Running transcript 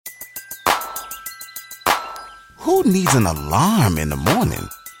Who needs an alarm in the morning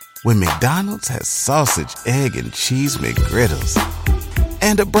when McDonald's has sausage, egg, and cheese McGriddles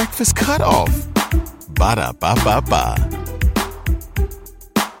and a breakfast cutoff? Ba-da-ba-ba-ba.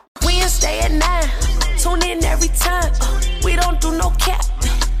 Wednesday at 9, tune in every time. We don't do no cap,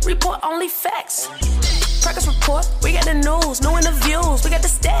 report only facts. Progress report, we got the news, new interviews, we got the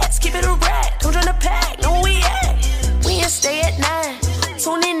stats, keep it a rack, come join the pack, know where we at. Wednesday at 9,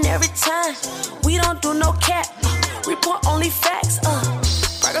 tune in every time. We don't do no cap, report only facts.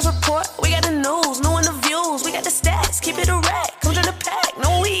 Progress report, we got the news, new interviews, we got the stats, keep it a rack, come join the pack, know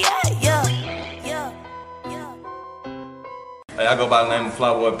where we at. Yeah. Hey, I go by the name of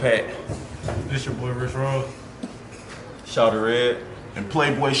Playboy Pat. This your boy Rich Roll. Shawty Red. And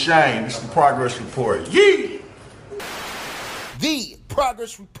Playboy Shane. This is the Progress Report. Yee! The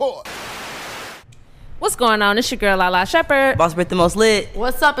Progress Report. What's going on? It's your girl Lala Shepherd. Boss Brit the most lit.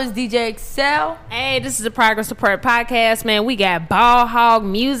 What's up? It's DJ Excel. Hey, this is the Progress Report podcast, man. We got BallHawg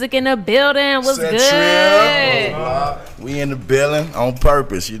music in the building. What's good? We in the building on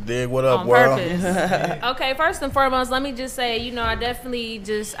purpose. You dig? What up, on world? Purpose. Okay, first and foremost, let me just say,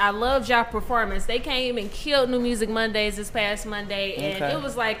 I loved y'all performance. They came and killed New Music Mondays this past Monday, and it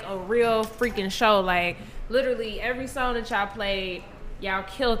was like a real freaking show. Like, literally every song that y'all played, y'all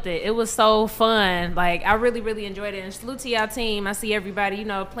killed it. It was so fun. Like, I really, really enjoyed it. And salute to y'all team. I see everybody,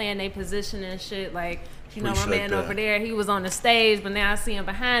 playing their position and shit. Like, my man over there, he was on the stage, but now I see him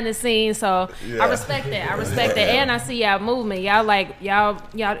behind the scenes. So I respect that. And I see y'all movement. Y'all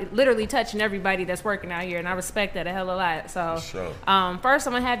literally touching everybody that's working out here, and I respect that a hell of a lot. So first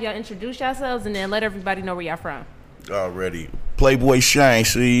I'm gonna have y'all introduce yourselves and then let everybody know where y'all from. Already. Playboy Shane,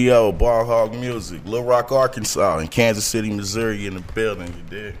 CEO, BallHawg Music, Little Rock, Arkansas, and Kansas City, Missouri in the building. You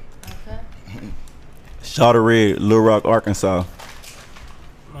did. Okay. Shawty Red, Little Rock, Arkansas.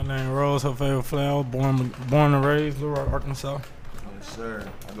 My name Rose, her favorite flower. Born and raised, Little Rock, Arkansas. Yes, sir.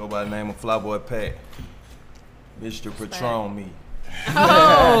 I go by the name of Flyboy Pat. Mr. Patron me.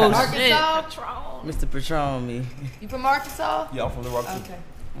 Oh, Arkansas? Mr. Patron me. You from Arkansas? Yeah, I'm from Little Rock. Okay.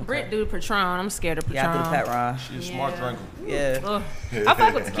 Brit do Patron. I'm scared of Patron. Yeah, I do the Pat Ron. She's a smart drinker. Yeah. Ugh. I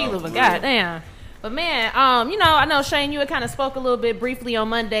fuck with tequila, but goddamn. But man, I know Shane, you had kind of spoke a little bit briefly on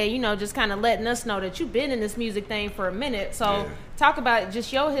Monday, just kind of letting us know that you've been in this music thing for a minute. So talk about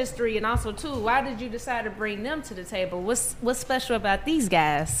just your history, and also too, why did you decide to bring them to the table? What's special about these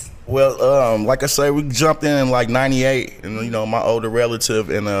guys? Well, like I say, we jumped in like 98, and my older relative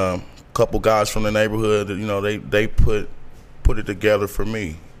and a couple guys from the neighborhood, they put it together for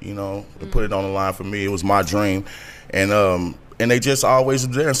me, they put it on the line for me. It was my dream, and they just always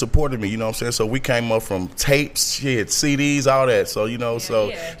there and supported me, So we came up from tapes, CDs, all that. So,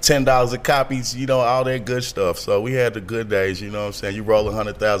 $10 a copy, all that good stuff. So we had the good days, You roll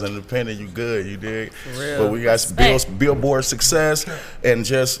 100,000 independent, you good, you dig? For real. But we got Billboard success and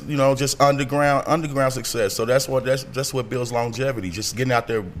just underground success. So that's what builds longevity. Just getting out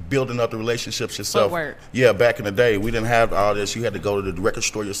there, building up the relationships yourself. Footwork. Yeah, back in the day, we didn't have all this. You had to go to the record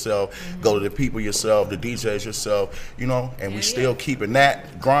store yourself, go to the people yourself, the DJs yourself, and we still keeping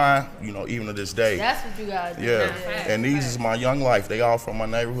that grind, even to this day. That's what you guys do. Yeah, and these is my young life. They all from my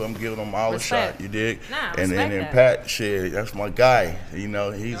neighborhood. I'm giving them all a shot. You dig? And Pat, shit, that's my guy.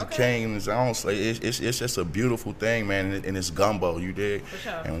 He's a king in his own. It's just a beautiful thing, man. And it's gumbo. You dig? For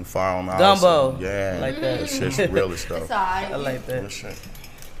sure. And we fire on gumbo. Yeah, I like that. It's just the realest stuff. It's all right. I like that.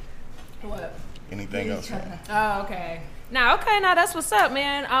 What? Anything else? Oh, okay. Now, that's what's up,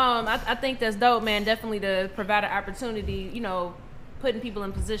 man. I think that's dope, man. Definitely to provide an opportunity, putting people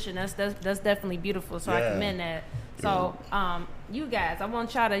in position. That's definitely beautiful. So I commend that. So, you guys, I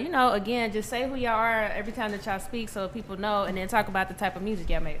want y'all to, again, just say who y'all are every time that y'all speak, so people know, and then talk about the type of music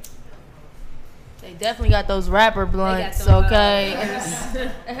y'all make. They definitely got those rapper blunts, okay?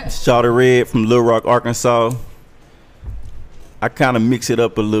 Shawty Red from Little Rock, Arkansas. I kind of mix it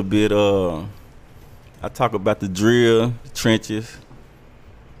up a little bit. I talk about the drill, the trenches.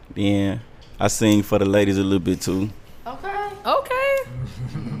 Then I sing for the ladies a little bit too. Okay.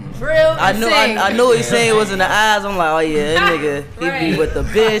 Real. I knew what he saying was in the eyes. I'm like, oh yeah, that nigga, he be with the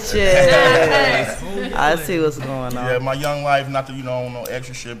bitches. I see what's going on. Yeah, my young life, not that on no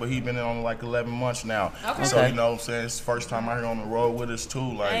extra shit, but he been in on like 11 months now. Okay. So it's the first time out here on the road with us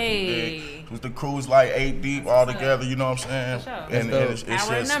too. Like, the crew's like 8 deep all together. You know what I'm saying? Sure. And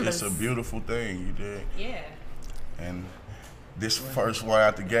it's a beautiful thing. You dig? Yeah. And this first one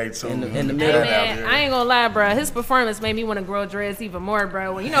out the gate too. In the middle. Hey man, I ain't gonna lie, bro. His performance made me want to grow dreads even more,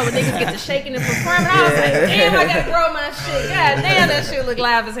 bro. When when niggas get to shaking and performing, I was like, damn, I gotta grow my shit. God damn, that shit look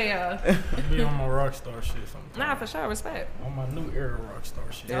live as hell. Be on my rock star shit sometimes. Nah, for sure, respect. On my new era rock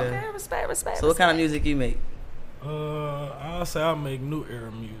star shit. Okay, respect. So what kind of music you make? I'll say I make new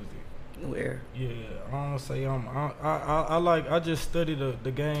era music. New era. Yeah, I don't say I just study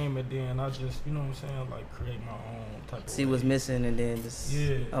the game and then I just, you know what I'm saying, like create my own type of See what's missing and then just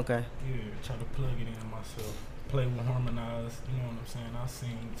okay. Yeah, try to plug it in myself. Play with harmonize, you know what I'm saying? I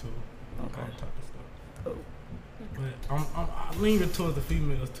sing too. Okay. All type of stuff. Oh. But I'm leaning towards the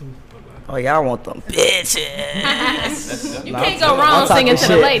females too. But like, oh, y'all want them bitches. You can't go wrong singing to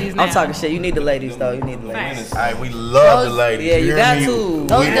the ladies now. I'm talking shit. You need the ladies though. You need the ladies. All right, we love the ladies. Yeah, you got to.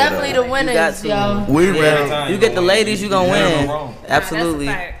 Those definitely the winners, yo. We ready. You get the ladies, you gonna win.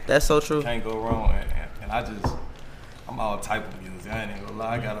 Absolutely. That's so true. Can't go wrong. And I'm all type of music. I ain't even gonna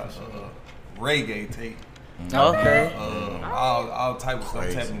lie. I got a reggae tape. Okay. All type of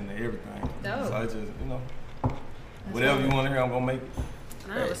stuff tapping into everything. Dope. So I just, whatever you want to hear, I'm gonna make it.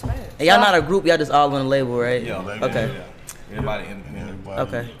 I respect. And y'all not a group, y'all just all on the label, right? Yeah. Okay. Yeah. Everybody independent.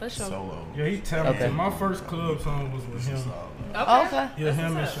 Okay. Solo. yeah, he talented. Okay. My first club song was with him. Okay. Yeah,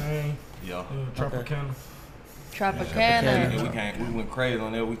 him and Shane. Yeah. Tropicana. Tropicana. We went crazy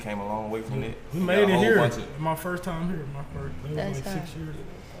on that. We came a long way from it. We made it here. My first time here. That was like 6 years ago.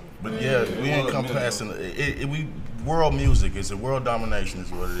 But yeah, we ain't come past it. We world music is world domination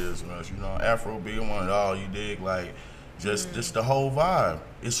is what it is. Afro being one of all you dig, like just the whole vibe.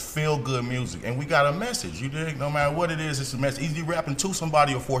 It's feel good music, and we got a message. You dig? No matter what it is, it's a message. Either you rapping to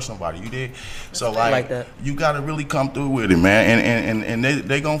somebody or for somebody. You dig? So like that. You got to really come through with it, man, and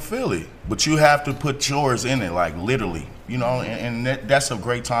they gonna feel it. But you have to put yours in it, like literally. And that's a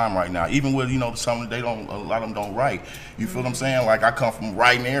great time right now. Even with some a lot of them don't write. You feel what I'm saying? Like I come from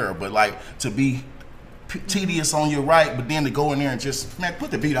writing era, but like to be tedious on your right, but then to go in there and just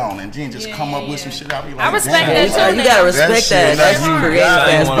put the beat on and then just come up with some shit. I'll be like, I respect that too. You gotta respect that. That's creative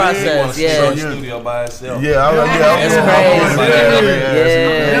ass process. Yeah. Studio by itself. Yeah, that's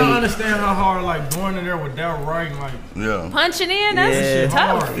crazy. They don't understand how hard like going in there without writing, like punching in. That's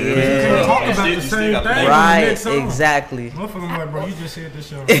tough. Yeah. You can't talk about the same thing. Right. Exactly. Motherfucker, I'm like, bro, you just said this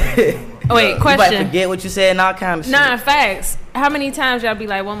shit. Wait, question. You might forget what you said and all kind of shit. Nah, facts. How many times y'all be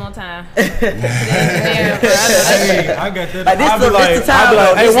like, one more time? I got that. Like, I'll be like,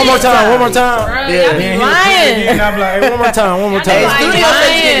 hey, one more time. Bro, y'all be lying. And I'll be like, hey, one more time. Hey, studio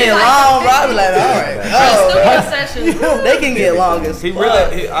sessions get long, bro. I be like, all right. Studio sessions. They can get long as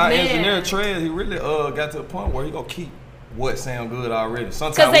Our engineer Trez, he really got to the point where he gonna keep what sound good already.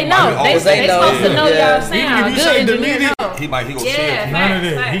 Sometimes because they know. They supposed to know y'all sound. Good engineer know. He gonna chill. None of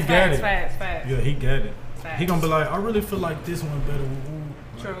that. He got it. Facts. Yeah, he got it. He gonna be like, I really feel like this one better.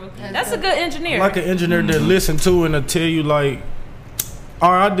 True. That's a good engineer. Like an engineer that listen to and to tell you like,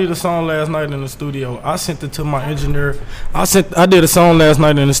 all right, I did a song last night in the studio. I sent it to my engineer. I did a song last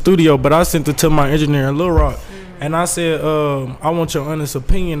night in the studio, but I sent it to my engineer in Little Rock. And I said, I want your honest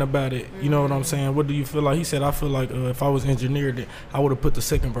opinion about it. You know what I'm saying? What do you feel like? He said, I feel like if I was engineered it, I would have put the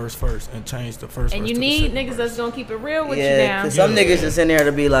second verse first and changed the first verse. And you need niggas that's going to keep it real with you now. Yeah, because some niggas just in there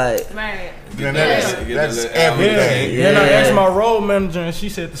to be like. Right. That's everything. Then I asked my road manager and she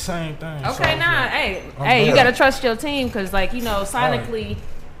said the same thing. Okay, hey, you got to trust your team because, like, sonically,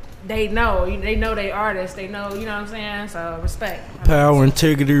 they know they artists. They know, you know what I'm saying? So, respect. Power,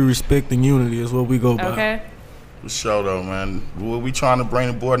 integrity, respect, and unity is what we go by. Okay. For sure though, man. What we trying to bring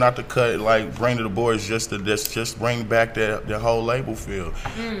the board, not to cut, like bring to the board is just bring back that whole label feel.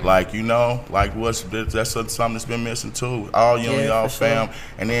 Like like that's something that's been missing too. All y'all fam, sure.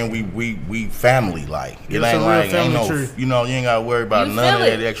 And then we family like. It ain't like you ain't gotta worry about none of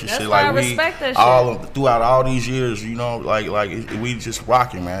that extra shit. Like we throughout all these years, we just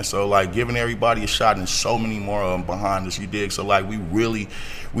rocking, man. So like giving everybody a shot and so many more of them behind us. You dig? So like we really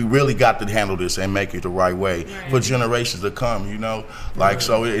got to handle this and make it the right way. Right. For generations to come,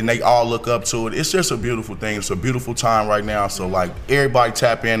 so and they all look up to it. It's just a beautiful thing. It's a beautiful time right now. So like everybody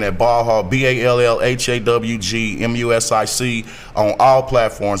tap in at BallHawg, BallHawg on all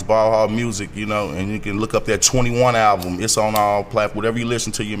platforms. BallHawg Music, and you can look up that 21 album. It's on all platforms, whatever you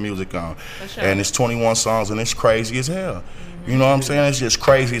listen to your music on, sure. And it's 21 songs, and it's crazy as hell. You know what I'm saying? It's just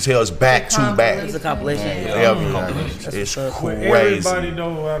crazy as hell. It's back to back. It's a compilation. It's crazy. Everybody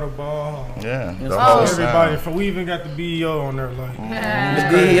know how to ball. Yeah. Everybody. We even got the BEO on there. Like the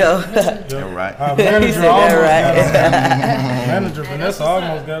BEO. Yeah, right. Our manager almost got him. Manager Vanessa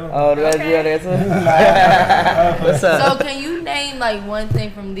almost got him. Oh, the manager got it. What's up? So can you name like one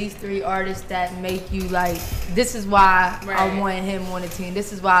thing from these three artists that make you like, this is why I want him on the team.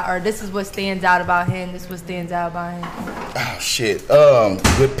 This is why, or this is what stands out about him. This is what stands out about him. Oh, shit.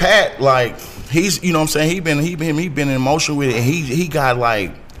 With Pat, like he's, you know what I'm saying, he been in emotion with it. He got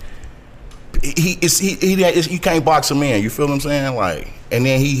like you can't box him in. You feel what I'm saying? Like And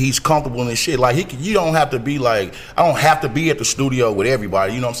then he's comfortable in his shit. Like you don't have to be like, I don't have to be at the studio with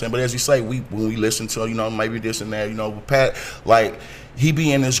everybody, you know what I'm saying? But as you say, when we listen to, you know, maybe this and that, you know, Pat, like he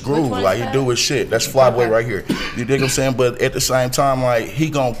be in this groove, like he do his shit. That's Flyboy right here. You dig what I'm saying? But at the same time, like he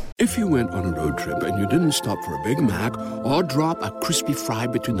gon'. If you went on a road trip and you didn't stop for a Big Mac or drop a crispy fry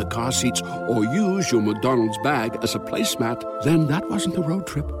between the car seats or use your McDonald's bag as a placemat, then that wasn't a road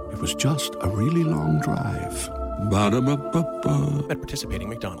trip. It was just a really long drive. Ba-da-ba-ba-ba. At participating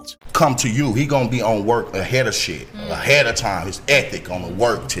McDonald's. Come to you. He gonna be on work ahead of shit, ahead of time. His ethic on the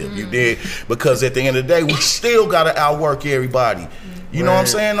work tip, you dig? Because at the end of the day, we still gotta outwork everybody. You know what I'm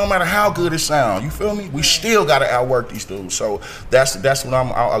saying? No matter how good it sounds, you feel me? We still gotta outwork these dudes. So that's what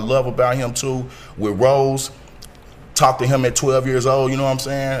I love about him too. With Rose, talked to him at 12 years old. You know what I'm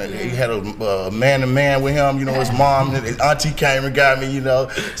saying? He had a man-to-man with him. You know, his mom, his auntie came and got me. You know,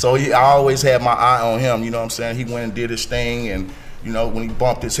 so I always had my eye on him. You know what I'm saying? He went and did his thing, and you know, when he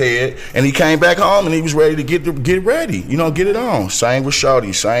bumped his head, and he came back home and he was ready to get ready. You know, get it on. Same with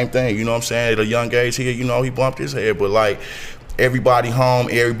Shorty, same thing. You know what I'm saying? At a young age here, you know, he bumped his head, but like. Everybody home,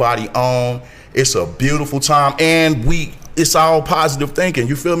 everybody on. It's a beautiful time, and it's all positive thinking.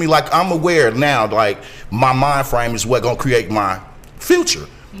 You feel me? Like I'm aware now, like my mind frame is what gonna create my future.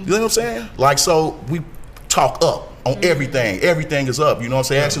 You know what I'm saying? Like so, we talk up on everything. Everything is up. You know what I'm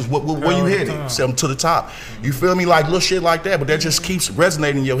saying? Ask us where you headed? Something to the top. You feel me? Like little shit like that, but that just keeps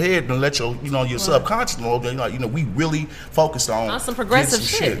resonating in your head and let your your subconscious know. Like we really focused on some progressive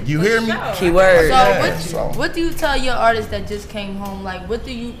shit. You hear me? Keyword. So what do you tell your artists that just came home? Like what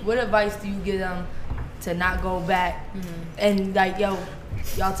advice do you give them to not go back and like y'all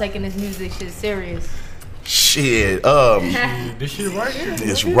taking this music shit serious? Shit. This shit right here.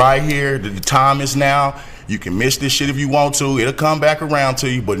 It's right here. The time is now. You can miss this shit if you want to. It'll come back around to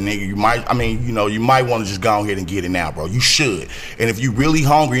you, but nigga, you might want to just go ahead and get it now, bro. You should. And if you really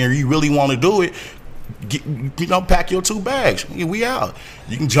hungry and you really want to do it, pack your 2 bags. We out.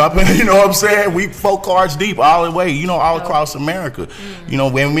 You can jump in, you know what I'm saying? We 4 cars deep all the way, all across America.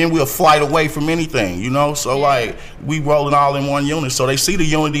 And we're a flight away from anything, So like we rolling all in one unit. So they see the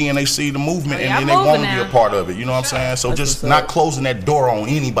unity and they see the movement and then they want to be a part of it. You know what I'm saying? So just not closing that door on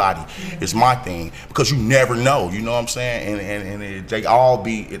anybody is my thing. Because you never know, you know what I'm saying? And they all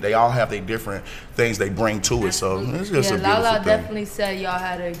have their different things they bring to it. So it's just a beautiful Lala thing. definitely said y'all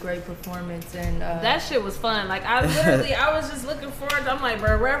had a great performance and that shit was fun. Like I was just looking forward. I'm like,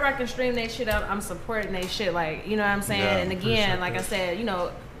 bro, wherever I can stream that shit out, I'm supporting that shit. Like, you know what I'm saying? Yeah, and again, like I said,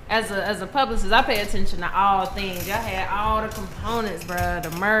 as a publicist, I pay attention to all things. Y'all had all the components, bro. The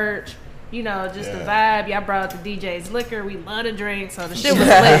merch, just the vibe. Y'all brought the DJ's liquor. We love to drink, so the shit was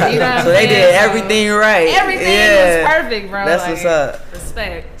lit. You know what I'm saying? So they did everything right. Everything was perfect, bro. That's what's up.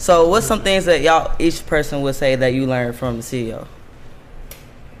 Respect. So what's some things that each person would say that you learned from the CEO?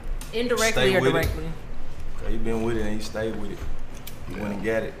 Indirectly or directly? You been with it and you stayed with it. You went and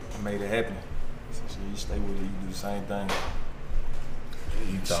got it, made it happen. So you stay with it, you do the same thing.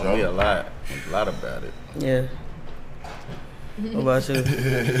 You taught me a lot about it. Yeah. What about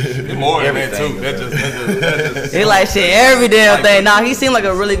you? More than that too. That's just he like shit every damn thing. Nah, he seemed like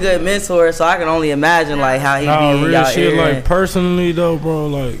a really good mentor, so I can only imagine like how he be real y'all shit. ear. Like personally though, bro,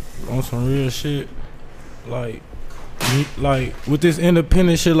 like on some real shit, like with this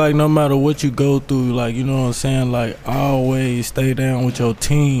independent shit, like no matter what you go through, like you know what I'm saying, like always stay down with your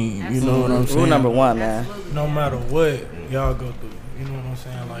team. Absolutely. You know what I'm saying? Rule number 1, man. No matter what y'all go through, you know what I'm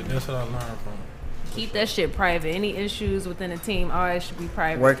saying. Like that's what I learned from. Keep that shit private. Any issues within a team always should be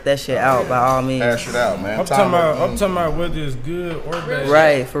private. Work that shit out by all means. Hash it out, man. I'm talking about whether it's good or bad.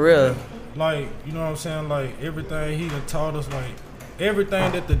 Right, for real. Like, you know what I'm saying? Like everything he done taught us, like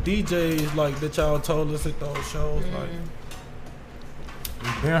everything that the DJs like that y'all told us at those shows, like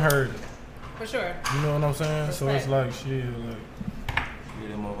we've been heard it. For sure. You know what I'm saying? Respect. So it's like shit, like get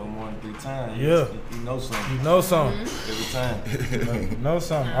him over more than 3 times. yeah, You know something. you know something. Every time. You know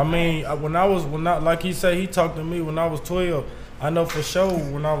something. I mean, when I like he said, he talked to me when I was 12. I know for sure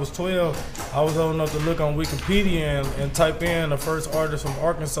when I was 12, I was old enough to look on Wikipedia and type in the first artist from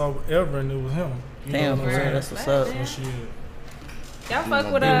Arkansas ever, and it was him. You Damn, know what I'm saying? that's what's up. So shit. Y'all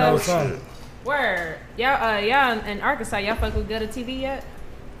fuck with know something. Word. Y'all in Arkansas, y'all fuck with Gutter TV yet?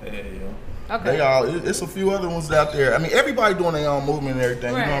 Yeah. Okay. It's a few other ones out there. I mean, everybody doing their own movement and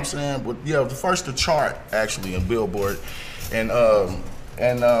everything. Right. You know what I'm saying? But yeah, the first to chart actually in Billboard, and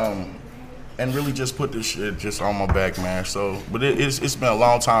really just put this shit just on my back, man. So, but it's been a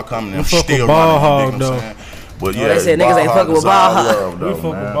long time coming. And I'm fuck still with running. BallHawg, though. But They said niggas ain't fucking with BallHawg. We fuck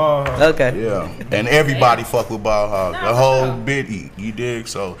with BallHawg. Okay. Yeah, and everybody fuck with BallHawg. The whole bit, you dig?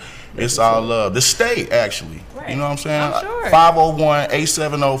 So It's all love. The state, actually. Right. You know what I'm saying? I'm sure.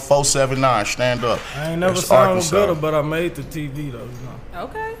 501-870-4779. Stand up. I ain't never It's sound Arkansas. better, but I made the TV though. You know.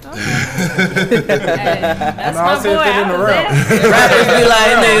 Okay. Hey, that's No, I my said boy. that in I the was rap. there. Rappers be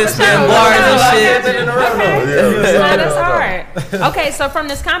like, niggas spin bars and shit. That's hard. Okay, so from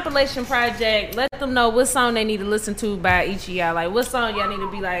this compilation project, let them know what song they need to listen to by each of y'all. Like, what song y'all need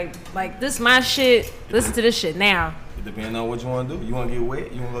to be like this my shit. Listen to this shit now. It depends on what you want to do. You want to get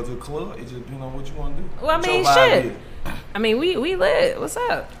wet? You want to go to the club? It just depends on what you want to do. Well, I What mean, your vibe shit. is. I mean, we lit. What's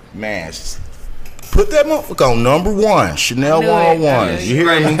up? Man, put that motherfucker on number one, Chanel 101s. You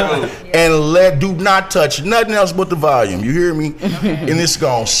hear me? And do not touch nothing else but the volume. You hear me? And it's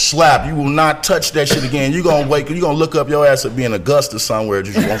gonna slap. You will not touch that shit again. You gonna wake. You gonna look up your ass at being Augusta somewhere.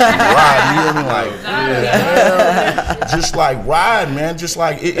 Just want to ride. You hear me? Like, just like ride, man. Just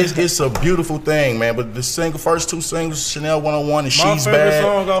like it's a beautiful thing, man. But the first two singles, Chanel 101 and My She's favorite Bad.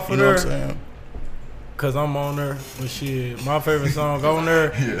 song off of You know what I'm there. saying? Cause I'm on there, but shit, my favorite song on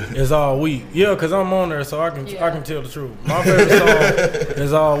there is All Week. Yeah, cause I'm on there, so I can tell the truth. My favorite song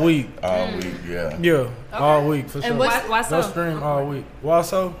is All Week. All Week, yeah. Yeah, Okay. All Week for sure. And why so? Go stream All Week. Why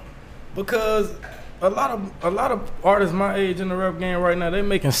so? Because a lot of artists my age in the rap game right now, they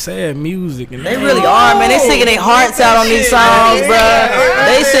making sad music. And They really are, man. They singing their hearts out on these songs, bro.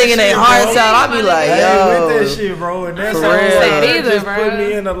 They singing their hearts out. I be like, yo, with that shit, bro. And that's for how real. just put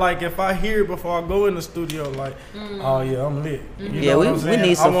me in the, like, if I hear it before I go in the studio, like, oh yeah, I'm lit. You Yeah, know we what I'm saying?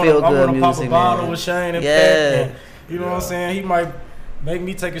 need some I feel-good wanna pop music, a bottle man. with Shane and Yeah. Pat, and, you know what I'm saying? He might make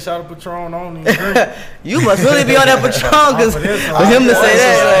me take a shot of Patron on him. You must really be on that Patron, cause for him to say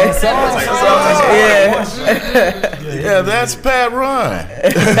that, like, Yeah, that's Pat Run. Run.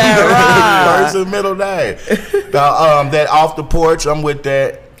 First and middle name. That Off the Porch, I'm with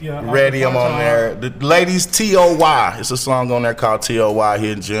that. Yeah, Ready, I'm on there. The ladies, T.O.Y. It's a song on there called T.O.Y.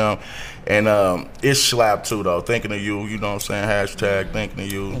 Hidden Gem. And it's slap too though. Thinking of you, you know what I'm saying? Hashtag thinking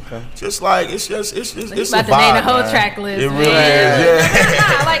of you. Okay. Just like it's You a about vibe, to name the whole man. track list. It really man. is,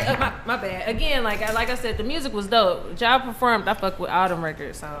 yeah. Nah, like my bad. Again, like I said, the music was dope. Job performed. I fuck with all them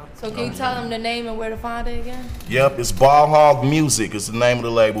records. So can you tell them the name and where to find it again? Yep, it's BallHawg Music. It's the name of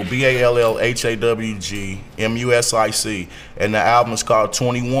the label. BallHawgMusic. And the album is called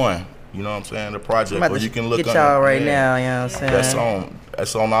 21. You know what I'm saying? The project. I'm about Or to you can look get on y'all it. right Yeah. now. You know what I'm saying?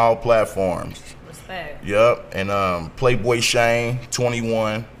 That's on all platforms. Respect. Yep, and Playboy Shane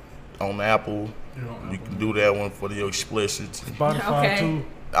 21 on Apple. You can do that one for the explicits. Spotify too.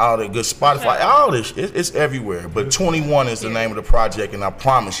 All the good Spotify, all this, it's everywhere. But 21 is the name of the project, and I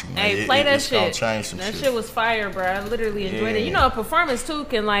promise you, man, Hey, play that it's shit. gonna change some that shit. shit was fire, bro. I literally enjoyed it. You know, a performance too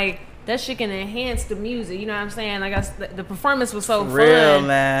can that shit can enhance the music. You know what I'm saying? Like the performance was so Real, fun.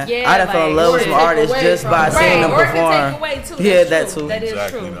 man. Yeah, I done fell in love with some artists just by seeing them or it perform. can take away too. Yeah, That's that true. too. That is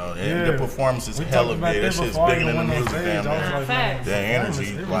Exactly, true. though. And the performance is hella big. That shit's bigger than the music, damn. Facts. The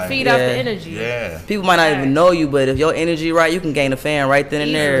energy, like, Feed off the energy. Yeah. People might not even know you, but if your energy right, you can gain a fan right then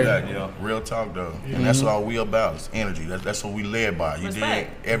and there. Exactly, yo. Real talk though, and that's all we about. It's energy. That's what we led by. You did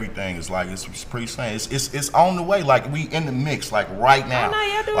everything. It's like it's pretty sane. It's on the way. Like we in the mix. Like right now. Oh, no,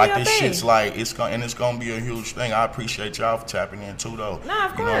 y'all doing like your this thing. shit's like it's gonna be a huge thing. I appreciate y'all for tapping in too though. Nah,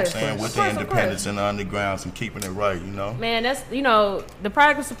 of You know what I'm course. saying? Of With course, the of independence and the undergrounds and keeping it right. You know. Man, that's the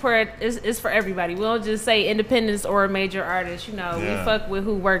progress support is for everybody. We don't just say independents or a major artist. We fuck with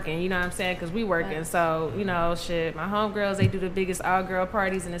who working. You know what I'm saying? Because we working. So shit. My homegirls, they do the biggest all girl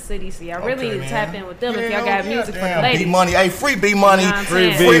parties in the city. So y'all really tap in with them if y'all got music for the ladies. B Money, hey, free B Money, You know what I'm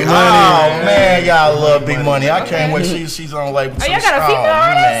free saying? B Money. Oh man, y'all love B Money. I can't wait. She's on label. Oh, y'all got a female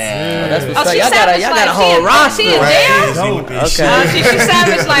artist? Man. That's what's Oh, up. she Y'all savage got a like whole she roster. She is there? Okay. She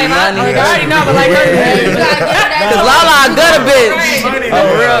savage like I already know, but like Cause Lala a gutter bitch. Oh, real,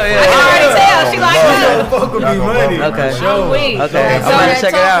 yeah. I can already tell she like that. Fuck with B-Money. Okay. I'm weak. Okay. I'm So gonna that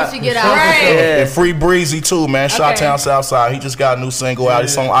check it talk out. when she get out. And Free Breezy too, man. Shot-Town Southside. He just got a new single out.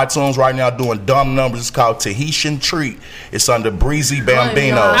 It's on iTunes right now doing dumb numbers. It's called Tahitian Treat. It's under Breezy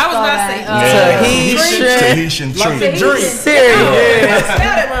Bambino. I was about to say Tahitian Treat. Serious.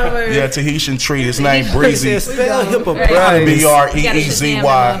 Yeah, Tahitian Treat. His name Breezy. Spell hippo. BREEZY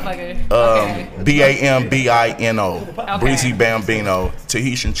BAMBINO. Breezy Bambino.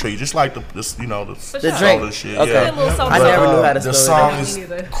 Tahitian Treat. Just like the drink. soda shit. Okay. Yeah. I never knew how to The spell song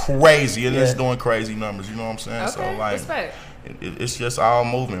it. is crazy. It is doing crazy numbers. You know what I'm saying? Okay, So like, respect. it's just all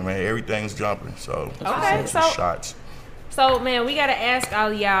movement, man. Everything's jumping. So Okay, some so- shots. So, man, we got to ask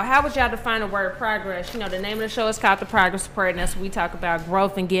all of y'all, how would y'all define the word progress? The name of the show is called The Progress Report, and that's what we talk about,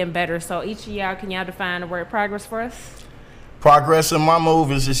 growth and getting better. So each of y'all, can y'all define the word progress for us? progress in my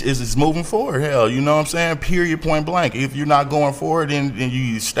move is moving forward. Hell, you know what I'm saying? Period, point blank. If you're not going forward, then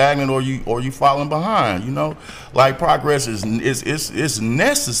you stagnant or you falling behind. You know, like progress is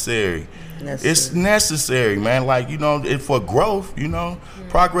necessary. It's necessary, man. Like, you know, for growth. You know,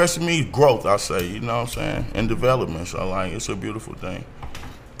 progress to me is growth. I say, you know what I'm saying, and development. So like, it's a beautiful thing.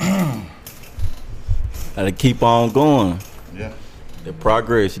 Gotta keep on going. Yeah. The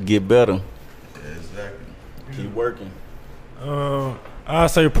progress, you get better. Yeah, exactly. Keep working. I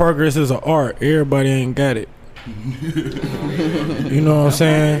say progress is an art. Everybody ain't got it. You know what I'm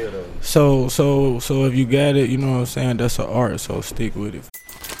saying? So if you got it, you know what I'm saying, that's an art, so stick with it.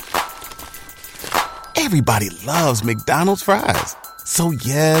 Everybody loves McDonald's fries. So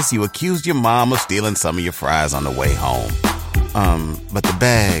yes, you accused your mom of stealing some of your fries on the way home. But the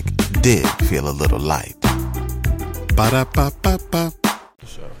bag did feel a little light. Ba-da-ba-ba-ba.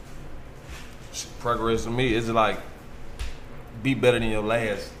 Progress to me is like be better than your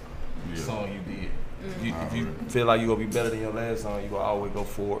last song you did. If you feel like you gonna be better than your last song, you gonna always go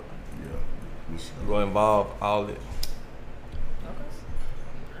forward. Yeah. You gonna involve all it.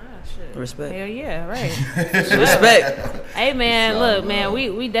 Respect. Hell yeah, right. Respect. Hey man, look man,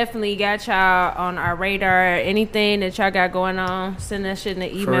 we definitely got y'all on our radar. Anything that y'all got going on, send that shit in the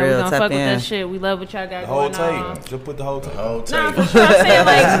email. For real, We gonna fuck with in. that shit. We love what y'all got The whole going on. tape. Just put the whole tape. Nah, for sure.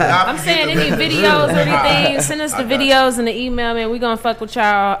 I'm saying any videos or anything, send us the videos in the email, man. We gonna fuck with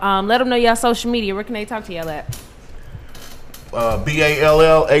y'all. Let them know y'all social media. Where can they talk to y'all at? BallHawg,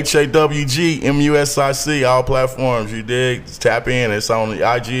 all platforms, you dig? Just tap in. It's on the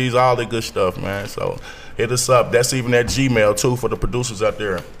IGs, all the good stuff, man. So hit us up. That's even at Gmail, too, for the producers out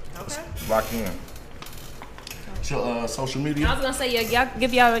there. Okay. Lock in. Social media? I was going to say, y'all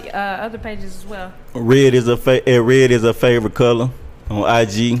give y'all other pages as well. Red is a favorite color on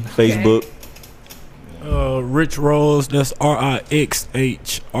IG, Facebook. Rich Rose, that's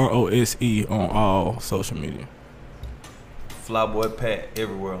RIXHROSE on all social media. Flyboy Pat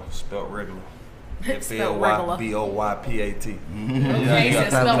everywhere, spelled regular. Spelled regular. FLYBOYPAT. Okay, so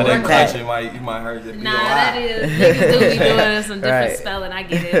spelled regular. You might heard it. Nah, that is. Niggas do be doing some different spelling. I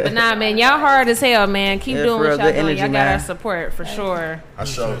get it. But nah, man, y'all hard as hell, man. Keep doing what y'all doing. Y'all got our support for sure. I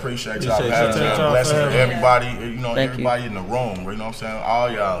sure appreciate y'all having me. Blessing to everybody, you know, everybody in the room. You know what I'm saying? All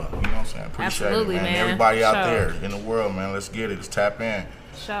y'all, you know what I'm saying? Appreciate Absolutely, it, man. man. Everybody out there in the world, man. Let's get it. Let's tap in.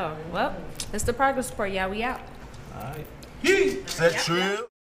 Sure. Well, it's the progress report, y'all. We out. All right. Set trip.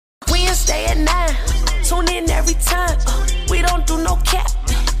 We ain't stay at 9. Tune in every time. We don't do no cap.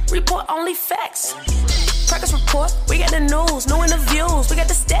 Report only facts. Progress report. We got the news, no interviews. We got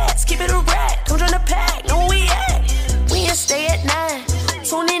the stats. Keep it a rack. Come join the pack. Know where we at. We ain't stay at 9.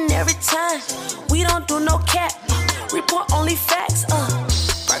 Tune in every time. We don't do no cap. Report only facts.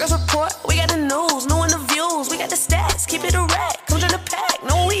 Progress report. We got the news, no interviews. We got the stats. Keep it a rack. Come join the pack.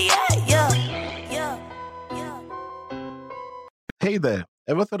 Know where we at. Yeah. Hey there,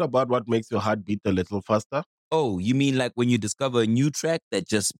 ever thought about what makes your heart beat a little faster? Oh, you mean like when you discover a new track that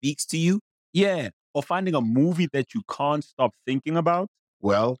just speaks to you? Yeah, or finding a movie that you can't stop thinking about?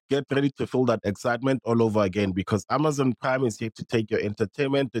 Well, get ready to feel that excitement all over again because Amazon Prime is here to take your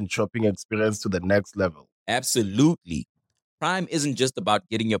entertainment and shopping experience to the next level. Absolutely. Prime isn't just about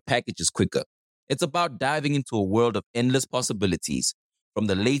getting your packages quicker. It's about diving into a world of endless possibilities, from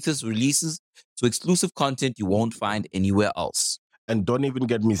the latest releases to exclusive content you won't find anywhere else. And don't even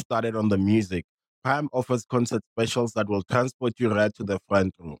get me started on the music. Prime offers concert specials that will transport you right to the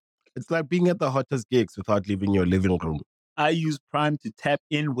front row. It's like being at the hottest gigs without leaving your living room. I use Prime to tap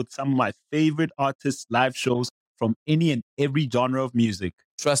in with some of my favorite artists' live shows from any and every genre of music.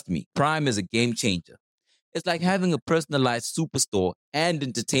 Trust me, Prime is a game changer. It's like having a personalized superstore and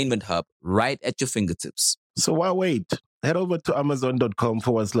entertainment hub right at your fingertips. So why wait? Head over to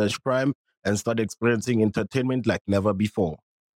amazon.com/Prime and start experiencing entertainment like never before.